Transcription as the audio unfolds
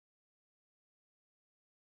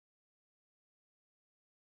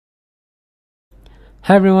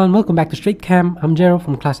Hi everyone, welcome back to STR8CHEM. I'm Jayrell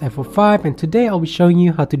from class F45 and today I'll be showing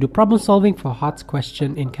you how to do problem solving for HOTS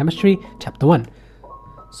question in chemistry chapter 1.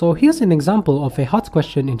 So here's an example of a HOTS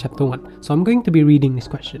question in chapter 1. So I'm going to be reading this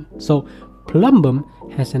question. So plumbum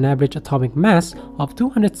has an average atomic mass of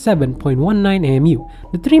 207.19 AMU.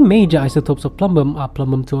 The three major isotopes of plumbum are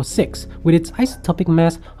plumbum-206 with its isotopic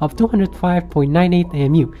mass of 205.98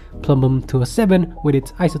 AMU, plumbum-207 with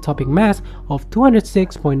its isotopic mass of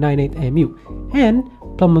 206.98 AMU, and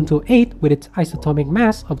plumbum-208 with its isotopic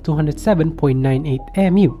mass of 207.98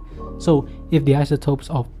 AMU. So if the isotopes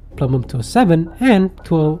of plumbum-207 and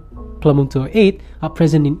plumbum-208 are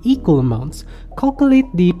present in equal amounts, calculate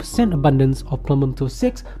the percent abundance of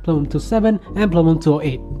plumbum-206, plumbum-207 and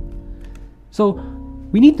plumbum-208. So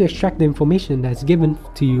we need to extract the information that's given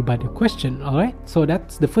to you by the question, alright? So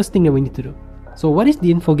that's the first thing that we need to do. So what is the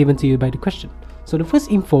info given to you by the question? So the first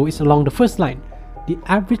info is along the first line. The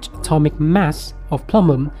average atomic mass of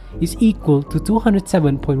plumbum is equal to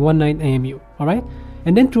 207.19 AMU, alright?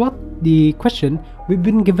 And then throughout the question, we've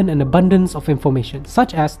been given an abundance of information,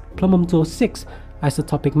 such as plumbum-206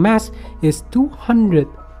 isotopic mass is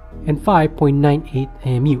 205.98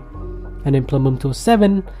 AMU, and then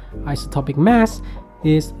plumbum-207 isotopic mass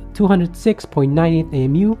is 206.98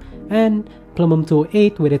 AMU, and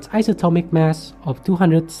plumbum-208 with its isotopic mass of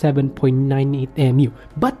 207.98 AMU.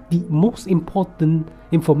 But the most important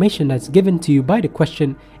information that's given to you by the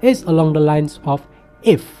question is along the lines of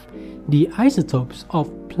if the isotopes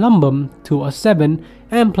of plumbum-207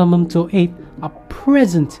 and plumbum-208 are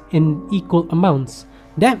present in equal amounts.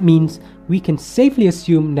 That means we can safely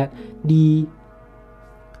assume that the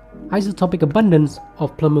isotopic abundance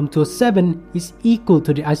of plumbum-207 is equal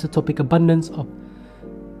to the isotopic abundance of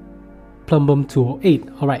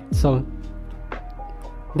plumbum-208. Alright, so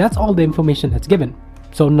that's all the information that's given.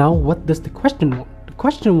 So now what does the question want? The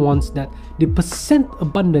question wants that the percent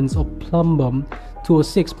abundance of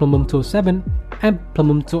plumbum-206, plumbum-207 and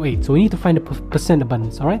plumbum-208. So we need to find the percent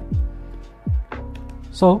abundance, alright?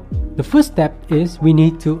 So the first step is we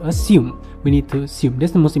need to assume. This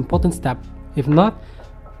is the most important step. If not,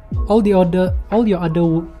 all your other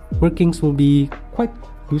workings will be quite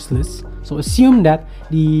useless. So assume that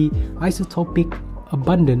the isotopic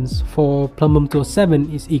abundance for plumbum-207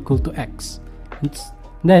 is equal to X.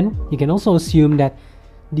 Then you can also assume that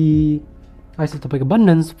the isotopic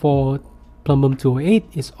abundance for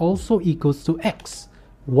plumbum-208 is also equals to X.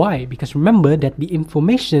 Why? Because remember that the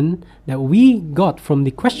information that we got from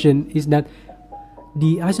the question is that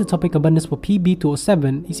the isotopic abundance for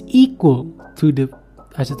Pb207 is equal to the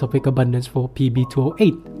isotopic abundance for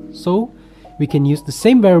Pb208. So we can use the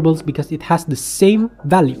same variables because it has the same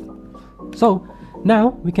value. So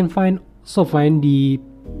now we can find the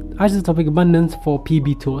isotopic abundance for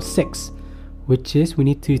Pb206, which is we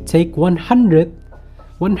need to take 100.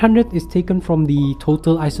 100 is taken from the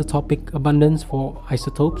total isotopic abundance for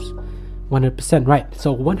isotopes, 100%, right?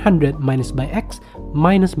 So 100 minus by X,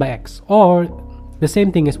 or the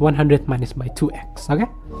same thing as 100 minus by 2X, okay?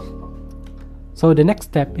 So the next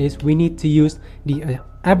step is we need to use the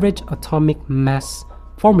average atomic mass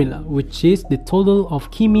formula, which is the total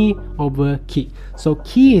of Ki over Ki. So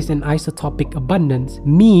Ki is an isotopic abundance,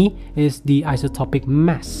 Mi is the isotopic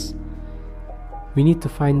mass. We need to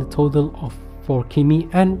find the total of for Ki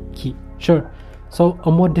and Ki. Sure. So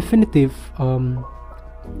a more definitive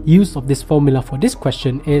use of this formula for this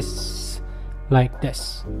question is like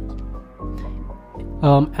this.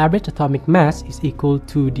 Average atomic mass is equal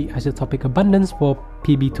to the isotopic abundance for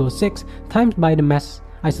Pb206 times by the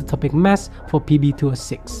isotopic mass for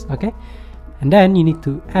Pb206. Okay, and then you need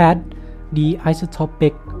to add the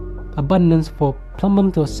isotopic abundance for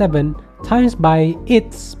plumbum-207 times by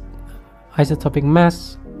its isotopic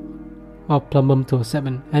mass of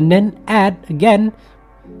plumbum-207, and then add again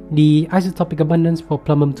the isotopic abundance for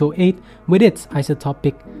plumbum-208 with its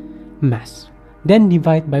isotopic mass. Then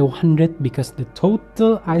divide by 100 because the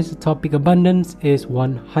total isotopic abundance is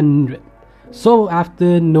 100. So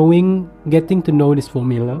after getting to know this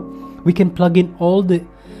formula, we can plug in all the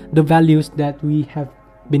values that we have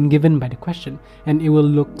been given by the question, and it will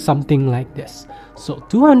look something like this. So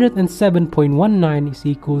 207.19 is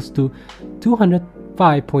equals to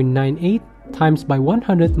 205.98 times by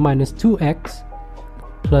 100 minus 2x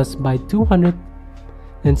plus by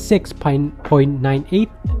 206.98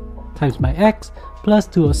 times by x plus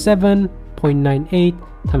 207.98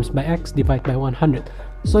 times by x divided by 100.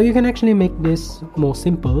 So you can actually make this more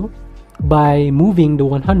simple by moving the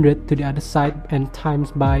 100 to the other side and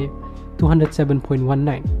times by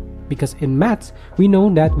 207.19, because in maths we know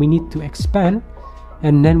that we need to expand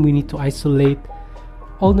and then we need to isolate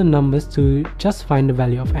all the numbers to just find the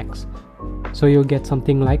value of x. So you'll get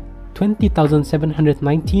something like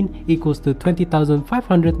 20,719 equals to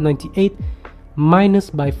 20,598 minus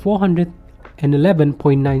by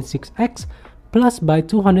 411.96x plus by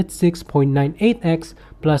 206.98x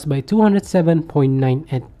plus by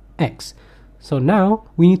 207.98x. So now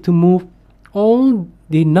we need to move all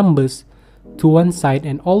the numbers to one side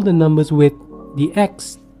and all the numbers with the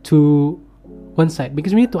x to one side,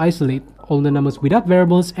 because we need to isolate all the numbers without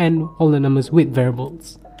variables and all the numbers with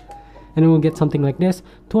variables. And we'll get something like this: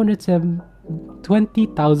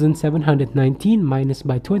 20,719 minus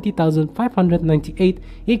by 20,598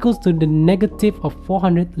 equals to the negative of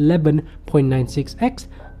 411.96x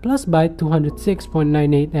plus by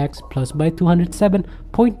 206.98x plus by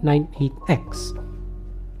 207.98x.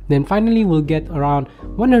 Then finally we'll get around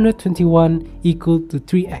 121 equal to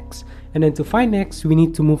 3x. And then to find x, we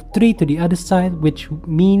need to move 3 to the other side, which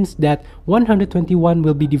means that 121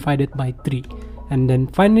 will be divided by 3. And then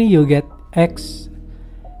finally you'll get x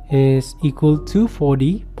is equal to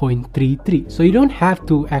 40.33. So you don't have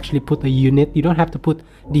to actually put a unit, you don't have to put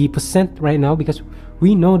the percent right now, because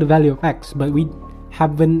we know the value of x, but we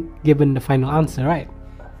haven't given the final answer, right?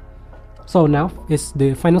 So now is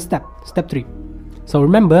the final step, step 3. So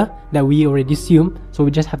remember that we already assumed, so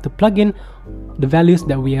we just have to plug in the values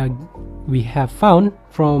that we have found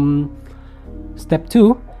from step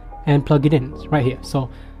 2 and plug it in right here. So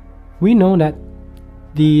we know that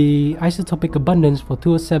the isotopic abundance for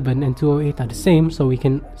 207 and 208 are the same, so we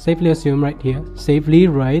can safely assume right here, safely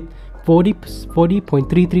write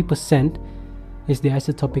 40.33% is the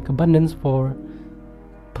isotopic abundance for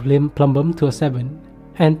plumbum 207,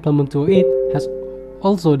 and plumbum 208 has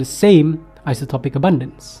also the same isotopic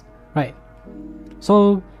abundance, right?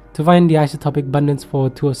 So to find the isotopic abundance for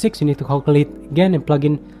 206, you need to calculate again and plug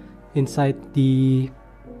in inside the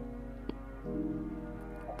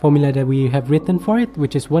formula that we have written for it,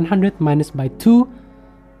 which is 100 minus by 2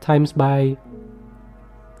 times by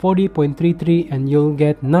 40.33, and you'll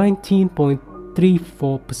get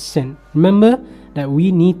 19.34%. Remember that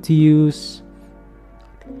we need to use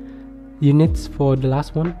units for the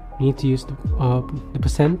last one. We need to use the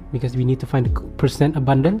percent, because we need to find the percent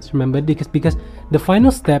abundance. Remember, because the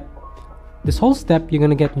final step, this whole step, you're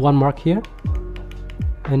gonna get 1 mark here,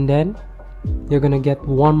 and then you're gonna get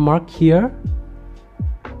 1 mark here,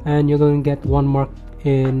 and you're gonna get 1 mark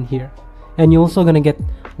in here, and you're also gonna get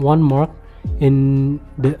 1 mark in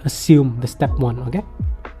the step 1. Okay,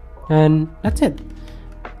 and that's it.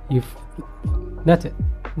 That's it.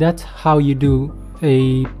 That's how you do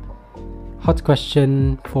a hot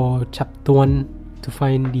question for chapter 1 to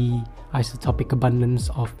find the isotopic abundance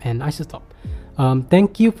of an isotope.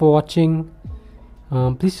 Thank you for watching.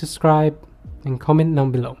 Please subscribe and comment down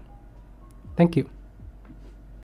below. Thank you.